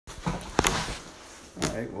All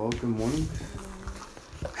right, well, good morning.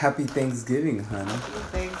 Happy Thanksgiving, honey.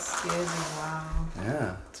 Happy Thanksgiving, wow.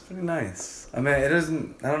 Yeah, it's pretty nice. I mean, I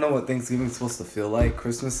don't know what Thanksgiving's supposed to feel like.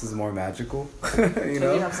 Christmas is more magical, you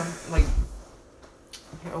know? You have some, like,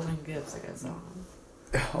 you're opening gifts, I guess.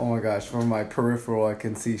 Oh my gosh, from my peripheral, I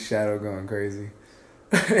can see Shadow going crazy.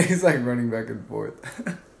 He's like running back and forth.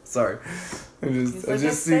 Sorry. I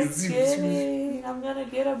just see Thanksgiving, I'm gonna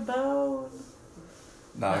get a bone.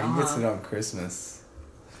 Nah, he gets it on Christmas.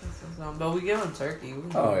 But we give him turkey.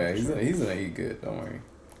 Oh yeah, he's gonna eat good. Don't worry.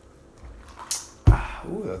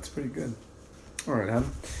 Ooh, that's pretty good. All right,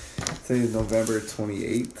 hon. Today is November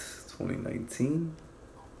 28th, 2019,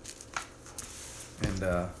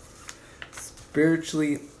 and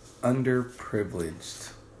spiritually underprivileged.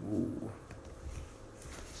 Ooh.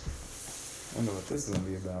 I wonder what this is gonna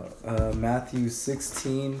be about. Matthew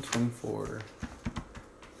 16:24.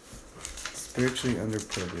 Spiritually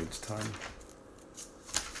underprivileged time.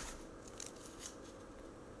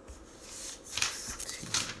 16.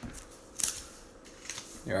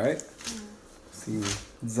 You alright? Yeah. See you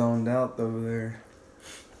zoned out over there.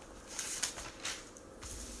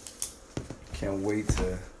 Can't wait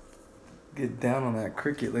to get down on that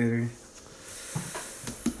cricket later.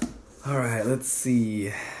 Alright, let's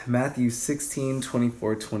see. Matthew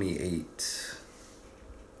 16:24-28.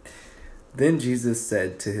 Then Jesus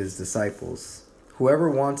said to his disciples, "Whoever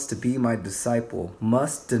wants to be my disciple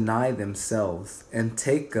must deny themselves and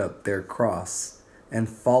take up their cross and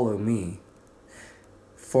follow me.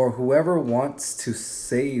 For whoever wants to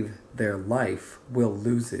save their life will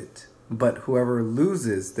lose it, but whoever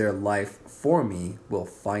loses their life for me will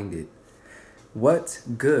find it. What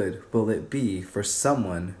good will it be for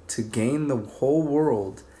someone to gain the whole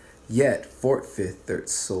world, yet forfeit their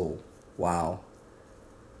soul?" Wow.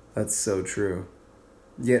 That's so true.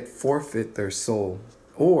 Yet forfeit their soul.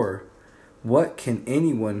 Or, what can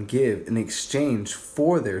anyone give in exchange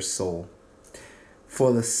for their soul?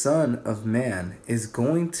 For the Son of Man is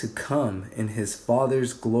going to come in his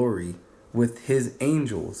Father's glory with his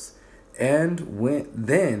angels, and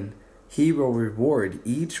then he will reward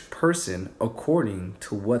each person according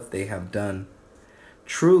to what they have done.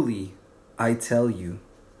 Truly, I tell you,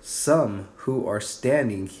 some who are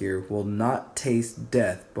standing here will not taste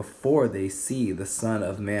death before they see the Son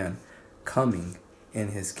of Man coming in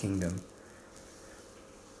his kingdom.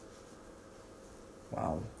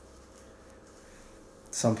 Wow.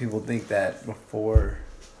 Some people think that before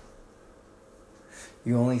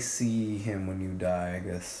you only see him when you die, I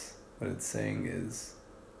guess what it's saying is,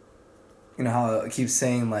 you know how it keeps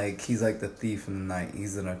saying like he's like the thief in the night.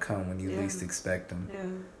 He's gonna come when you least expect him. Yeah.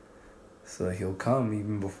 So he'll come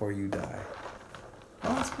even before you die.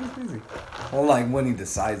 Oh, that's pretty crazy. Well, like when he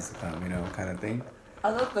decides to come, you know, kind of thing.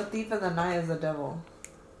 I thought the thief in the night is the devil.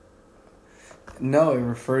 No, it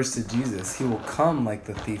refers to Jesus. He will come like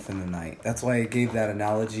the thief in the night. That's why it gave that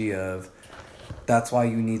analogy of, that's why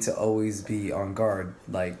you need to always be on guard.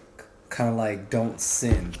 Like, kind of like don't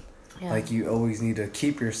sin. Yeah. Like you always need to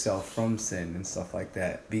keep yourself from sin and stuff like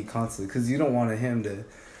that. Be constant. Because you don't want him to...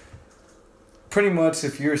 Pretty much,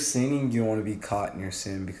 if you're sinning, you don't want to be caught in your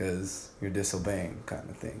sin because you're disobeying, kind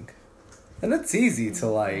of thing. And it's easy to,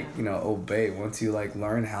 like, you know, obey once you, like,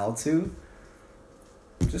 learn how to.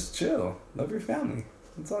 Just chill. Love your family.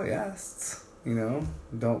 That's all he asks. You know?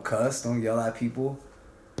 Don't cuss. Don't yell at people.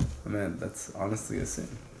 I mean, that's honestly a sin.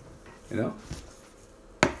 You know?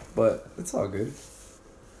 But it's all good.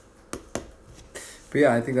 But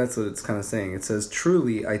yeah, I think that's what it's kind of saying. It says,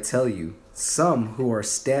 "Truly, I tell you, some who are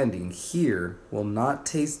standing here will not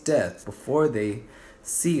taste death before they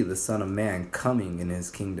see the Son of Man coming in his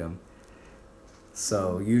kingdom."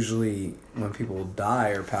 So usually when people die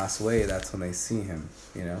or pass away, that's when they see him,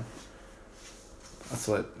 you know? That's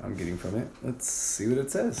what I'm getting from it. Let's see what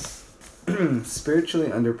it says. Spiritually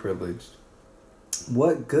underprivileged.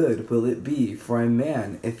 What good will it be for a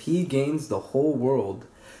man if he gains the whole world,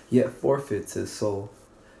 yet forfeits his soul?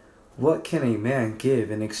 What can a man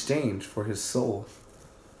give in exchange for his soul?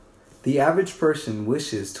 The average person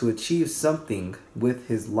wishes to achieve something with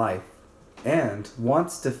his life and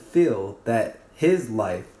wants to feel that his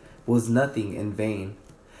life was nothing in vain.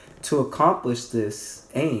 To accomplish this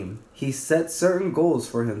aim, he sets certain goals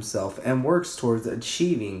for himself and works towards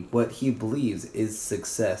achieving what he believes is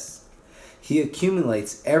success. He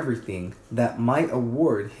accumulates everything that might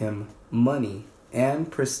award him money and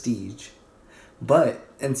prestige. But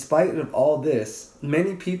in spite of all this,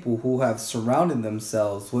 many people who have surrounded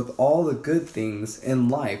themselves with all the good things in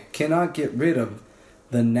life cannot get rid of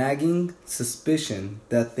the nagging suspicion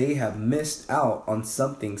that they have missed out on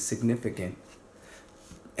something significant.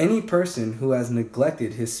 Any person who has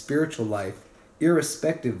neglected his spiritual life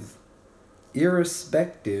irrespective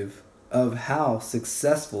of how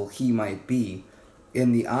successful he might be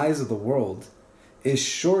in the eyes of the world, is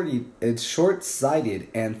short-sighted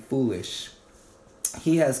and foolish.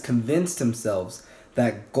 He has convinced himself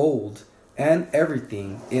that gold and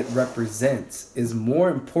everything it represents is more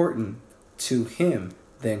important to him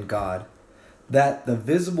than God, that the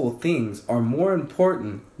visible things are more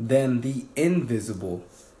important than the invisible,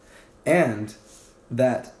 and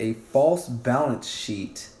that a false balance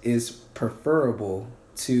sheet is preferable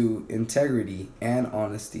to integrity and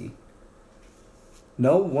honesty.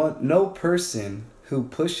 No person who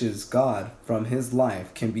pushes God from his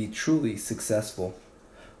life can be truly successful.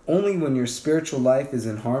 Only when your spiritual life is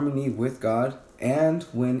in harmony with God, and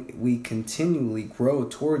when we continually grow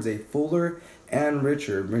towards a fuller and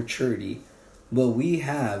richer maturity, will we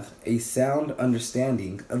have a sound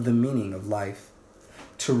understanding of the meaning of life.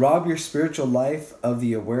 To rob your spiritual life of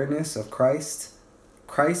the awareness of Christ's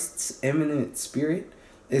immanent spirit,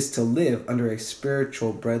 is to live under a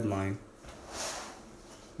spiritual breadline.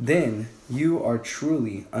 Then you are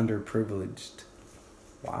truly underprivileged.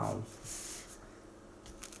 Wow.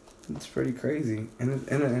 It's pretty crazy. And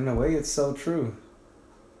in a way, it's so true.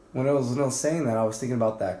 When I was saying that, I was thinking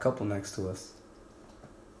about that couple next to us.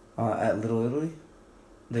 At Little Italy.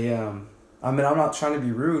 They, I'm not trying to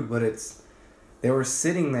be rude, but they were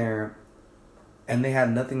sitting there and they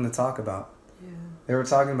had nothing to talk about. Yeah. They were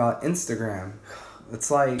talking about Instagram. It's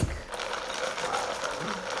like,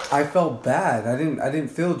 I felt bad. I didn't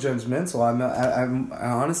feel judgmental. I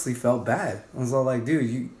honestly felt bad. I was all like,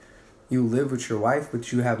 dude, you live with your wife,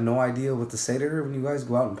 but you have no idea what to say to her when you guys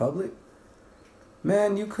go out in public?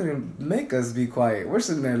 Man, you couldn't make us be quiet. We're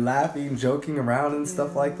sitting there laughing, joking around and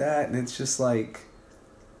stuff like that, and it's just like...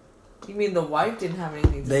 You mean the wife didn't have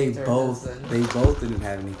anything to say to her husband? They both didn't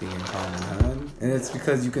have anything in common, hun. And it's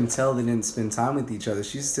because you can tell they didn't spend time with each other.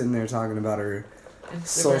 She's sitting there talking about her Instagram.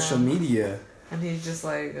 Social media. And he's just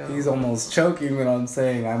like... He's almost choking when I'm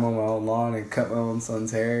saying I'm on my own lawn and cut my own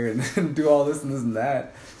son's hair and do all this and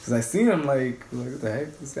that. Because I seen him like, what the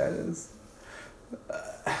heck this guy is?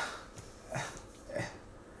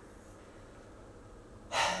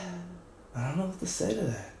 I don't know what to say to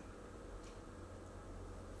that.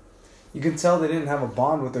 You can tell they didn't have a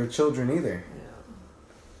bond with their children either.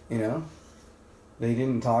 Yeah. You know? They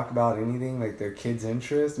didn't talk about anything like their kids'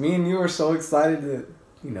 interests. Me and you were so excited to,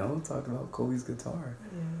 talk about Kobe's guitar.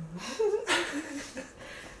 Yeah.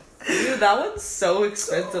 Dude, that one's so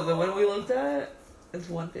expensive. The one we looked at is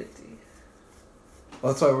 $150.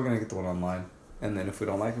 Well, that's why we're going to get the one online. And then if we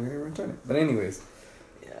don't like it, we're going to return it. But anyways.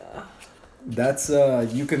 Yeah. That's,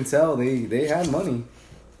 you can tell they had money.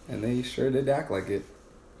 And they sure did act like it.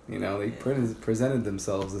 They presented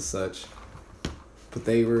themselves as such. But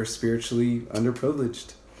they were spiritually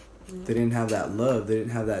underprivileged. Mm-hmm. They didn't have that love. They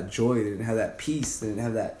didn't have that joy. They didn't have that peace. They didn't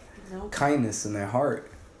have that kindness in their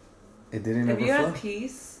heart. It didn't ever flow. If you had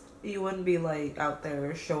peace, you wouldn't be like out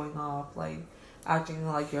there showing off, like acting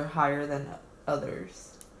like you're higher than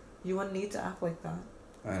others. You wouldn't need to act like that.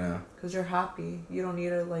 I know. Because you're happy. You don't need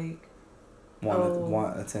to like...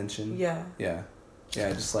 Want attention. Yeah. Yeah.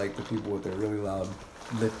 Yeah, just like the people with their really loud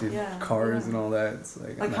lifted cars and all that. It's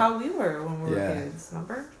like how we were when we were kids,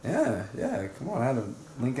 remember? Yeah. Come on, I had a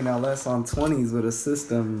Lincoln LS on 20s with a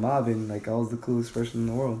system mobbing like I was the coolest person in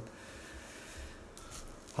the world.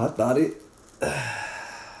 I thought it.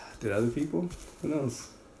 Did other people? Who knows?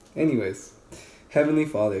 Anyways, Heavenly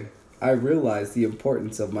Father, I realize the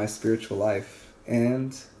importance of my spiritual life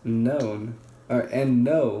and know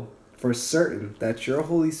for certain that your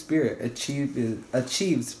Holy Spirit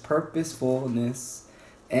achieves purposefulness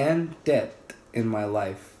and depth in my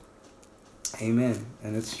life. Amen.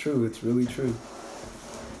 And it's true. It's really true.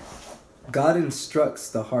 God instructs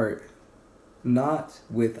the heart not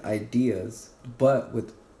with ideas, but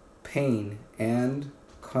with pain and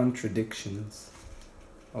contradictions.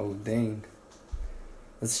 Oh, dang.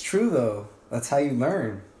 That's true, though. That's how you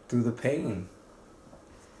learn, through the pain.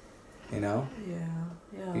 Yeah.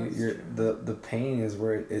 The pain is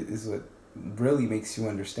where it is what really makes you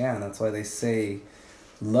understand. That's why they say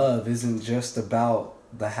love isn't just about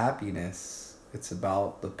the happiness. It's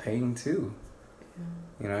about the pain too. Yeah.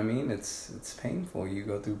 You know what I mean? It's painful. You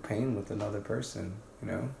go through pain with another person,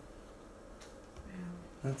 Yeah.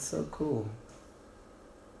 That's so cool.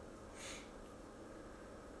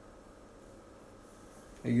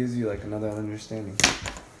 It gives you like another understanding.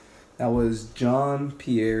 That was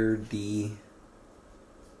Jean-Pierre de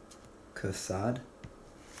Caussade.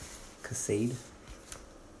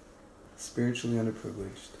 Spiritually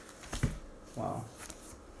underprivileged. Wow.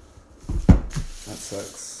 That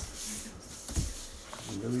sucks.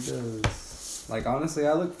 It really does. Like, honestly,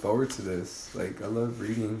 I look forward to this. Like, I love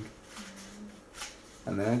reading.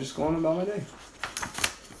 And then I just go on about my day.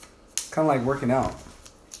 Kind of like working out.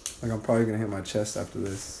 Like, I'm probably going to hit my chest after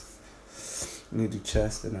this. I need to do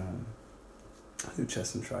chest and, I'll do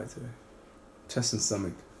chest and try today. Chest and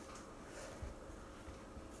stomach.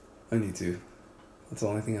 I need to. That's the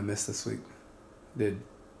only thing I missed this week. Did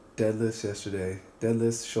deadlifts yesterday.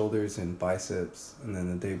 Deadlifts, shoulders, and biceps. And then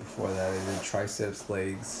the day before that, I did triceps,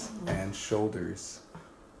 legs, and shoulders.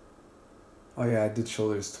 Oh yeah, I did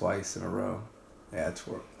shoulders twice in a row. Yeah, it's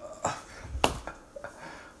work.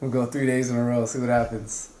 We'll go 3 days in a row, see what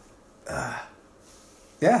happens.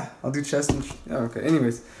 Yeah, I'll do chest and... okay,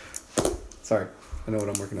 anyways. Sorry, I know what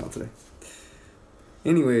I'm working out today.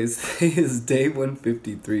 Anyways, today is day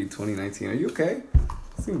 153, 2019. Are you okay?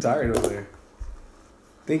 You seem tired over there.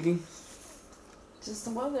 Thinking? Just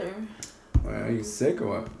the weather. Well, are you sick or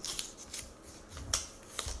what?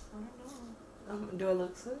 I don't know. Do I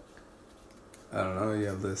look sick? I don't know. You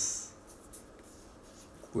have this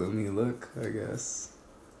gloomy look, I guess.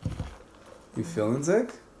 You feeling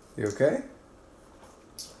sick? You okay?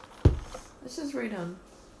 Let's just read on.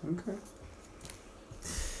 Okay.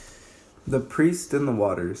 The priest in the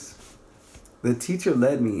waters. The teacher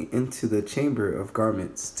led me into the chamber of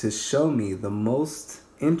garments to show me the most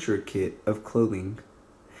intricate of clothing.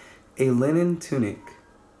 A linen tunic,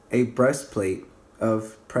 a breastplate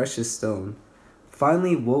of precious stone,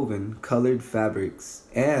 finely woven colored fabrics,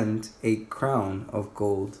 and a crown of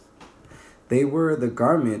gold. They were the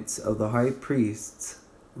garments of the high priests.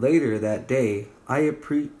 Later that day, I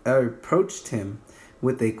approached him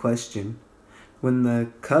with a question. When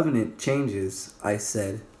the covenant changes, I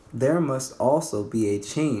said, there must also be a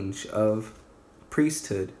change of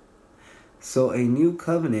priesthood. So a new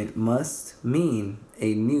covenant must mean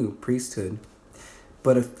a new priesthood.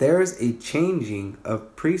 But if there's a changing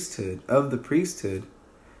of the priesthood,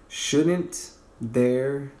 shouldn't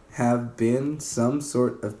there have been some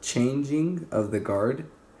sort of changing of the guard?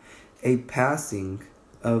 A passing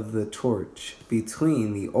of the torch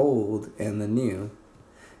between the old and the new?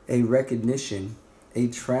 A recognition, a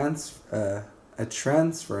transference,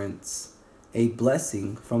 a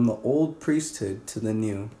blessing from the old priesthood to the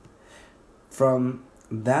new, from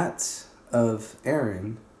that of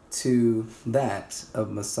Aaron to that of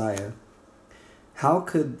Messiah. How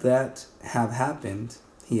could that have happened?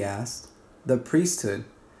 He asked. The priesthood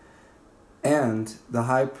and the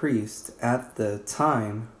high priest at the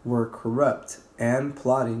time were corrupt and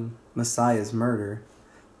plotting Messiah's murder.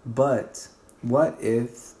 But what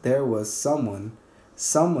if there was someone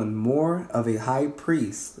more of a high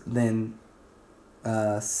priest than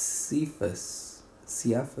Cephas?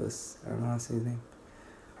 I don't know how to say his name.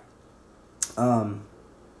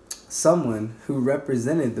 Someone who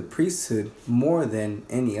represented the priesthood more than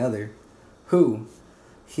any other, who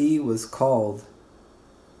he was called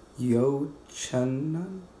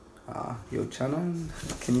Yochanan. Yochanan.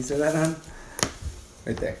 Can you say that, hon?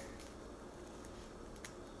 Right there.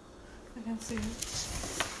 I can see it.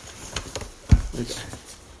 Right there.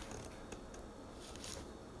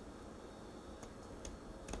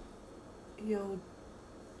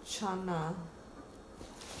 Chana.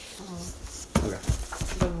 Oh. Okay.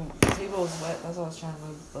 The table was wet. That's why I was trying to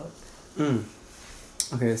move the book.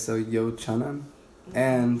 Okay, so Yochanan,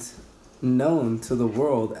 and known to the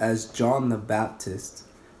world as John the Baptist,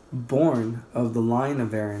 born of the line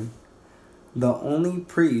of Aaron, the only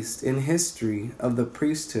priest in history of the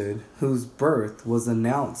priesthood whose birth was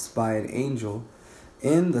announced by an angel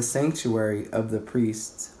in the sanctuary of the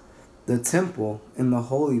priests, the temple in the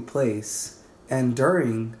holy place, and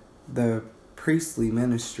during the priestly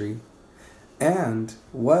ministry. And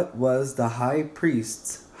what was the high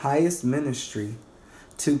priest's highest ministry?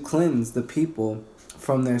 To cleanse the people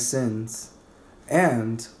from their sins.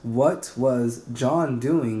 And what was John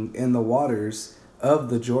doing in the waters of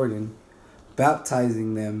the Jordan?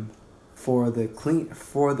 Baptizing them for the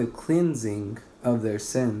cleansing of their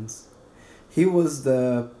sins. He was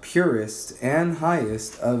the purest and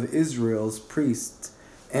highest of Israel's priests,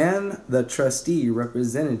 and the trustee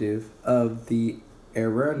representative of the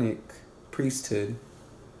Aaronic priesthood.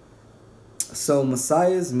 So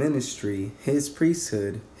Messiah's ministry, his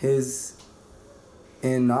priesthood, his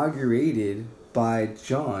inaugurated by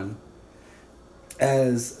John,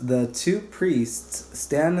 as the two priests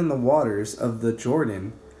stand in the waters of the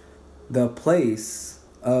Jordan, the place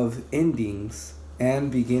of endings and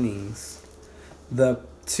beginnings. The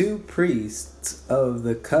two priests of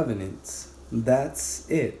the covenants. That's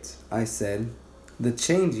it, I said. The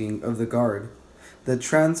changing of the guard. The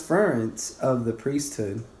transference of the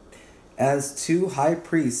priesthood. As two high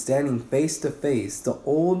priests standing face to face, the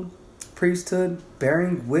old priesthood,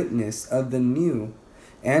 bearing witness of the new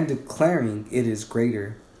and declaring it is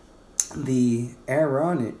greater. The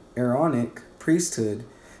Aaronic priesthood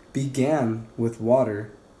began with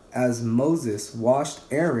water, as Moses washed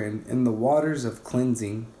Aaron in the waters of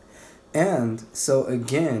cleansing. And so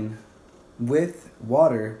again, with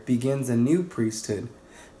water begins a new priesthood,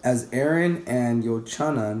 as Aaron and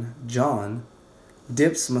Yochanan, John,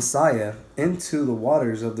 dips Messiah into the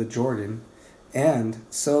waters of the Jordan, and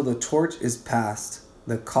so the torch is passed.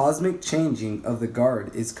 The cosmic changing of the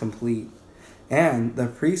guard is complete, and the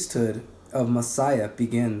priesthood of Messiah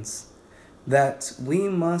begins, that we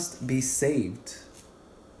must be saved.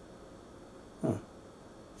 I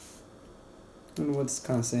wonder what it's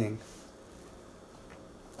kind of saying.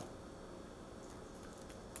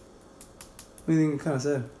 What do you think it kind of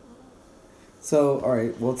said? So,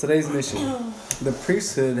 alright, well, today's mission. The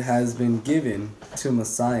priesthood has been given to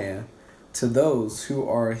Messiah, to those who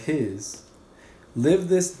are his. Live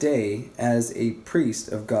this day as a priest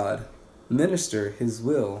of God. Minister his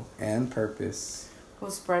will and purpose. We'll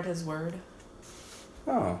spread his word.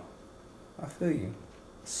 Oh, I feel you.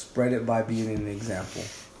 Spread it by being an example.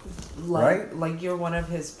 Right? Like you're one of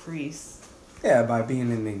his priests. Yeah, by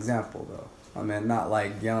being an example, though. I mean, not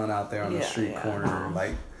like yelling out there on the street corner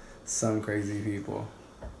like some crazy people.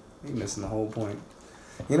 You're missing the whole point.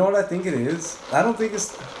 You know what I think it is? I don't think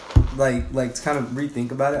it's like to kind of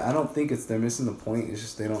rethink about it. I don't think it's they're missing the point. It's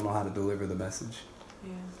just they don't know how to deliver the message.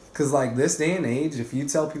 Yeah. Because like this day and age, if you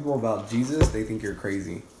tell people about Jesus, they think you're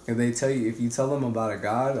crazy. If you tell them about a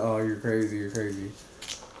God, oh, you're crazy, you're crazy.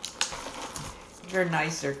 You're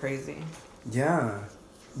nice, you're crazy. Yeah.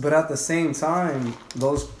 But at the same time,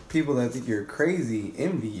 those people that think you're crazy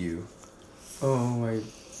envy you. Oh, like,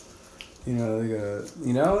 you know,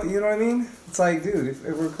 you know what I mean? It's like, dude, if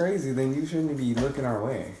we're crazy, then you shouldn't be looking our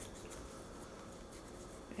way.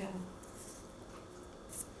 Yeah.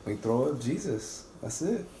 We throw up Jesus. That's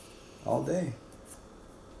it. All day.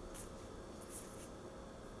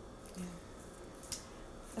 Yeah.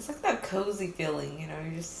 It's like that cozy feeling, you know,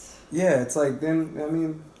 you just... Yeah, it's like,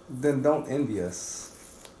 then don't envy us.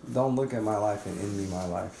 Don't look at my life and envy my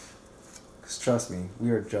life. Because trust me, we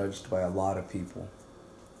are judged by a lot of people.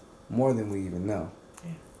 More than we even know.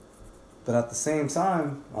 Yeah. But at the same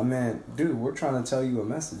time, dude, we're trying to tell you a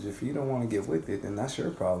message. If you don't want to get with it, then that's your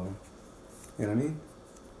problem. You know what I mean?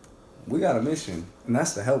 We got a mission, and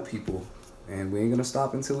that's to help people. And we ain't going to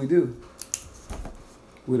stop until we do.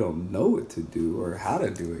 We don't know what to do or how to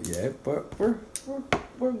do it yet, but we're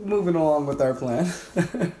moving along with our plan.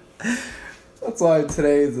 That's why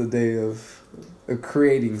today is a day of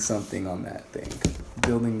creating something on that thing.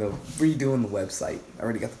 Redoing the website. I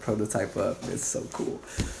already got the prototype up. It's so cool.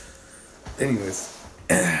 Anyways,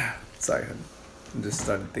 sorry, honey. I just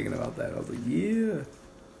started thinking about that. I was like, yeah.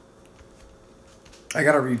 I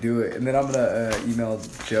gotta redo it. And then I'm gonna email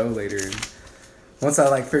Joe later. And once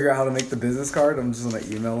I figure out how to make the business card, I'm just gonna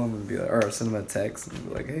email him and be like, or send him a text and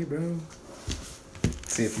be like, hey, bro.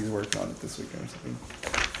 See if he's working on it this weekend or something.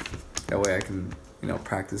 That way I can,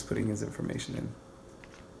 practice putting his information in. You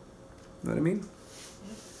know what I mean?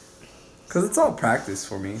 Because it's all practice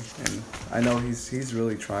for me. And I know he's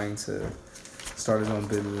really trying to start his own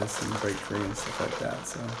business and break free and stuff like that.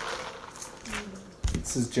 So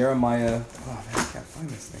this is Jeremiah. Oh, man, I can't find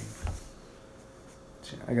this thing.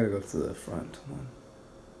 I got to go to the front. Hold on.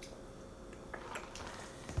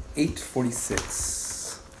 8:46.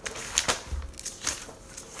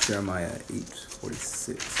 Jeremiah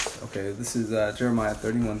 8:46. Okay, this is Jeremiah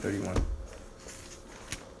 31:31.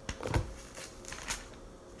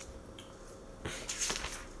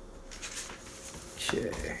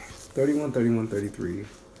 Okay, 31, 33.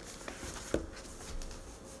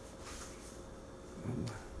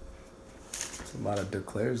 There's a lot of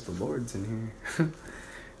declares the Lord's in here.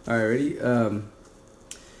 All right, ready?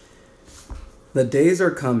 The days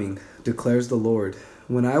are coming, declares the Lord,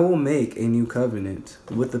 when I will make a new covenant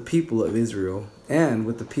with the people of Israel and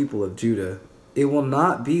with the people of Judah. It will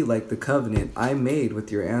not be like the covenant I made with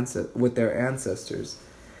their ancestors,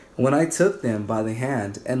 when I took them by the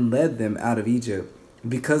hand and led them out of Egypt,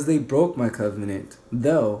 because they broke my covenant,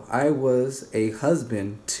 though I was a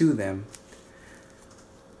husband to them.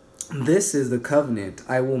 This is the covenant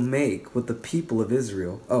I will make with the people of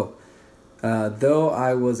Israel. Though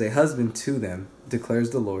I was a husband to them, declares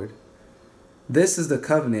the Lord. This is the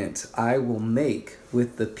covenant I will make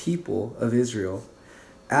with the people of Israel.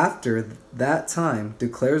 After that time,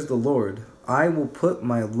 declares the Lord, I will put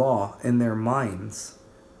my law in their minds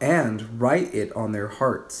and write it on their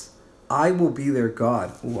hearts. I will be their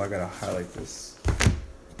God. Ooh, I gotta highlight this.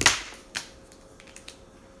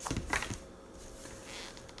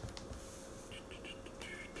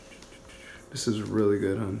 This is really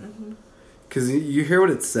good, hon. Because you hear what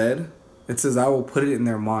it said? It says, I will put it in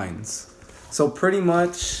their minds. So pretty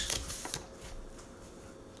much,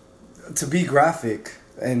 to be graphic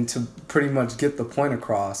and to pretty much get the point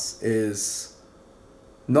across is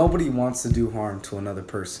nobody wants to do harm to another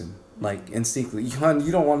person. Like, instinctively. Hon,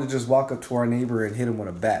 you don't want to just walk up to our neighbor and hit him with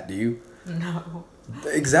a bat, do you? No.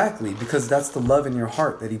 Exactly, because that's the love in your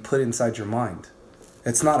heart that he put inside your mind.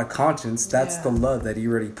 It's not a conscience. That's the love that he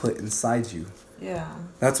already put inside you. Yeah.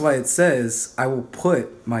 That's why it says, I will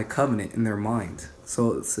put my covenant in their mind.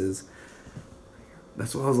 So it says,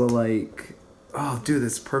 that's what I was like, oh, dude,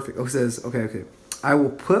 that's perfect. Oh, it says, okay. I will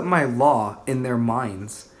put my law in their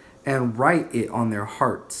minds and write it on their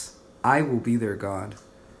hearts. I will be their God.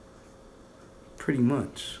 Pretty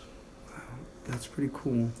much. Wow, that's pretty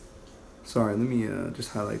cool. Sorry, let me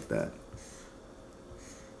just highlight that.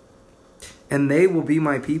 And they will be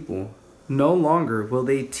my people. No longer will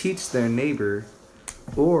they teach their neighbor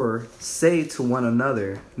or say to one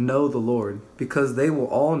another, know the Lord, because they will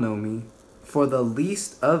all know me, for the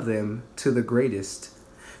least of them to the greatest.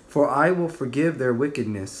 For I will forgive their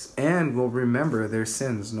wickedness and will remember their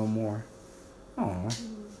sins no more. Aww.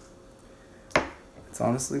 It's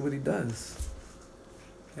honestly what he does.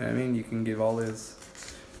 You know what I mean? You can give all his...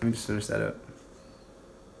 Let me just finish that up.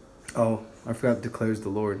 Oh, I forgot, declares the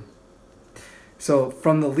Lord. So,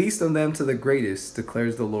 from the least of them to the greatest,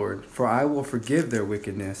 declares the Lord, for I will forgive their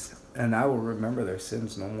wickedness, and I will remember their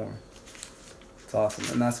sins no more. It's awesome,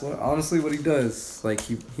 and that's what honestly what he does. Like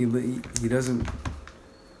he doesn't.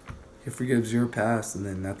 He forgives your past, and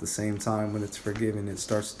then at the same time, when it's forgiven, it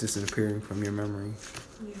starts disappearing from your memory.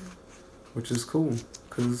 Yeah. Which is cool,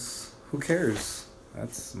 cause who cares?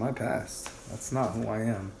 That's my past. That's not who I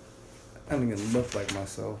am. I don't even look like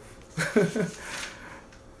myself.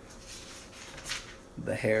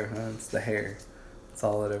 The hair, huh? It's the hair. That's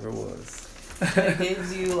all it ever was. It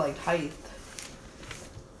gives you, like, height.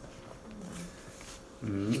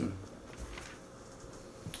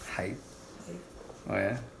 Height? Oh,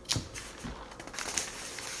 yeah?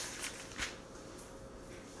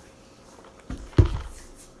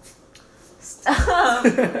 Stop,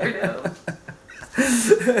 weirdo.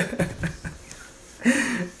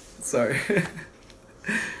 Sorry.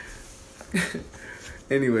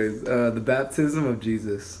 Anyways, the baptism of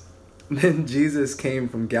Jesus. Then Jesus came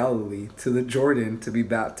from Galilee to the Jordan to be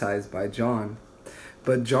baptized by John.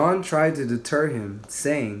 But John tried to deter him,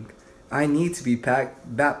 saying, I need to be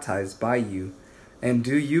baptized by you, and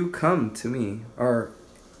do you come to me?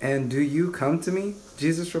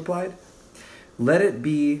 Jesus replied. Let it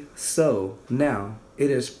be so now.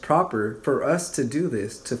 It is proper for us to do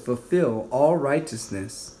this to fulfill all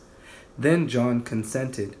righteousness. Then John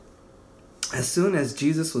consented. As soon as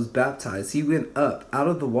Jesus was baptized, he went up out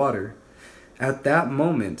of the water. At that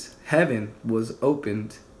moment, heaven was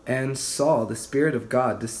opened, and saw the Spirit of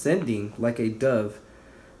God descending like a dove,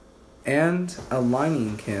 and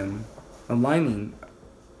alighting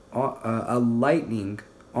on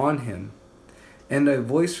him. And a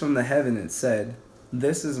voice from the heaven it said,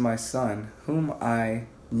 This is my Son, whom I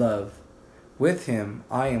love. With him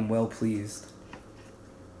I am well pleased.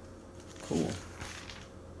 Cool.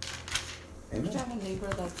 Amen. Did you have a neighbor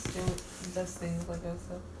that still does things like that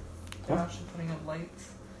stuff? They're actually putting up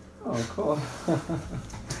lights. Oh, cool.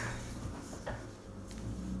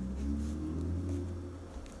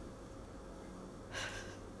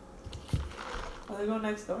 Are they going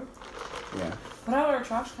next door? Yeah. What about our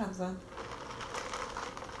trash cans then?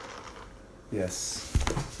 Yes.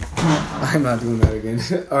 I'm not doing that again.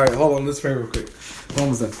 Alright, hold on. Let's pray real quick. We're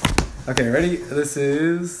almost done. Okay, ready? This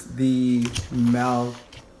is the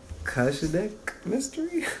Melchizedek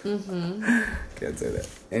mystery? Can't say that.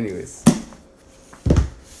 Anyways.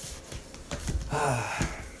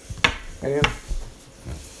 Anyone?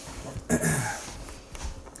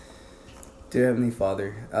 Dear Heavenly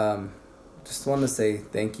Father, just want to say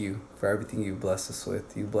thank you for everything you bless us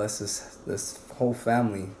with. You bless this whole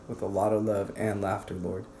family with a lot of love and laughter,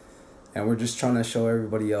 Lord. And we're just trying to show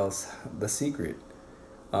everybody else the secret.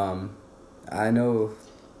 I know,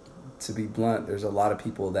 to be blunt, there's a lot of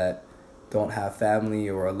people that don't have family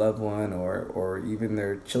or a loved one or even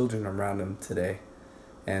their children around them today.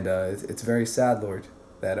 And it's very sad, Lord,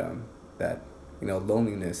 that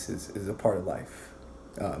loneliness is a part of life.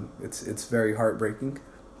 It's very heartbreaking,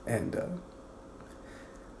 and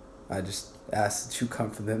I just ask that you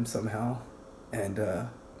comfort them somehow and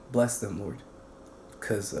bless them, Lord,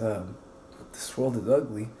 because this world is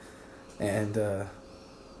ugly, and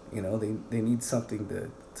they need something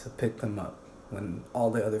to pick them up when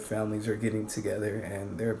all the other families are getting together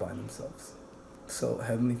and they're by themselves. So,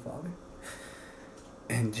 Heavenly Father,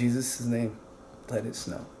 in In Jesus' name, let it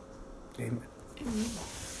snow. Amen.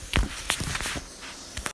 Amen.